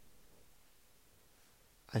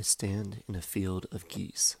I stand in a field of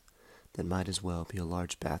geese that might as well be a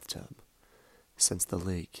large bathtub, since the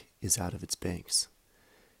lake is out of its banks,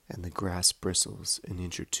 and the grass bristles an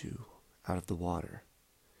inch or two out of the water,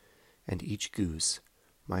 and each goose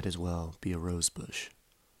might as well be a rose bush,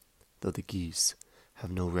 though the geese have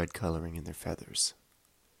no red coloring in their feathers.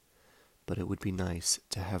 But it would be nice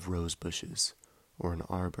to have rose bushes or an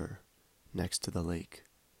arbor next to the lake,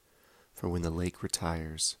 for when the lake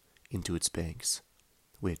retires into its banks,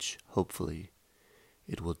 which, hopefully,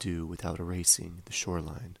 it will do without erasing the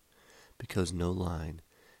shoreline, because no line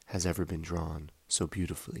has ever been drawn so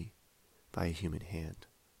beautifully by a human hand.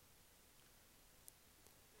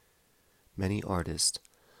 Many artists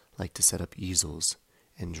like to set up easels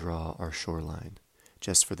and draw our shoreline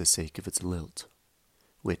just for the sake of its lilt,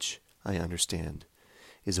 which, I understand,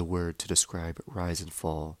 is a word to describe rise and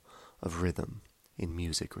fall of rhythm in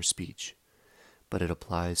music or speech, but it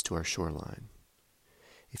applies to our shoreline.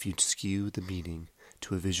 If you skew the meaning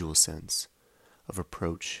to a visual sense of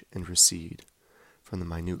approach and recede from the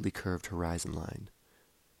minutely curved horizon line,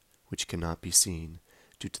 which cannot be seen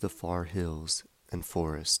due to the far hills and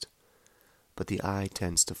forest, but the eye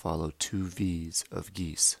tends to follow two V's of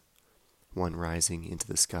geese, one rising into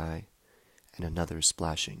the sky and another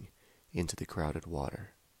splashing into the crowded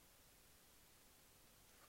water.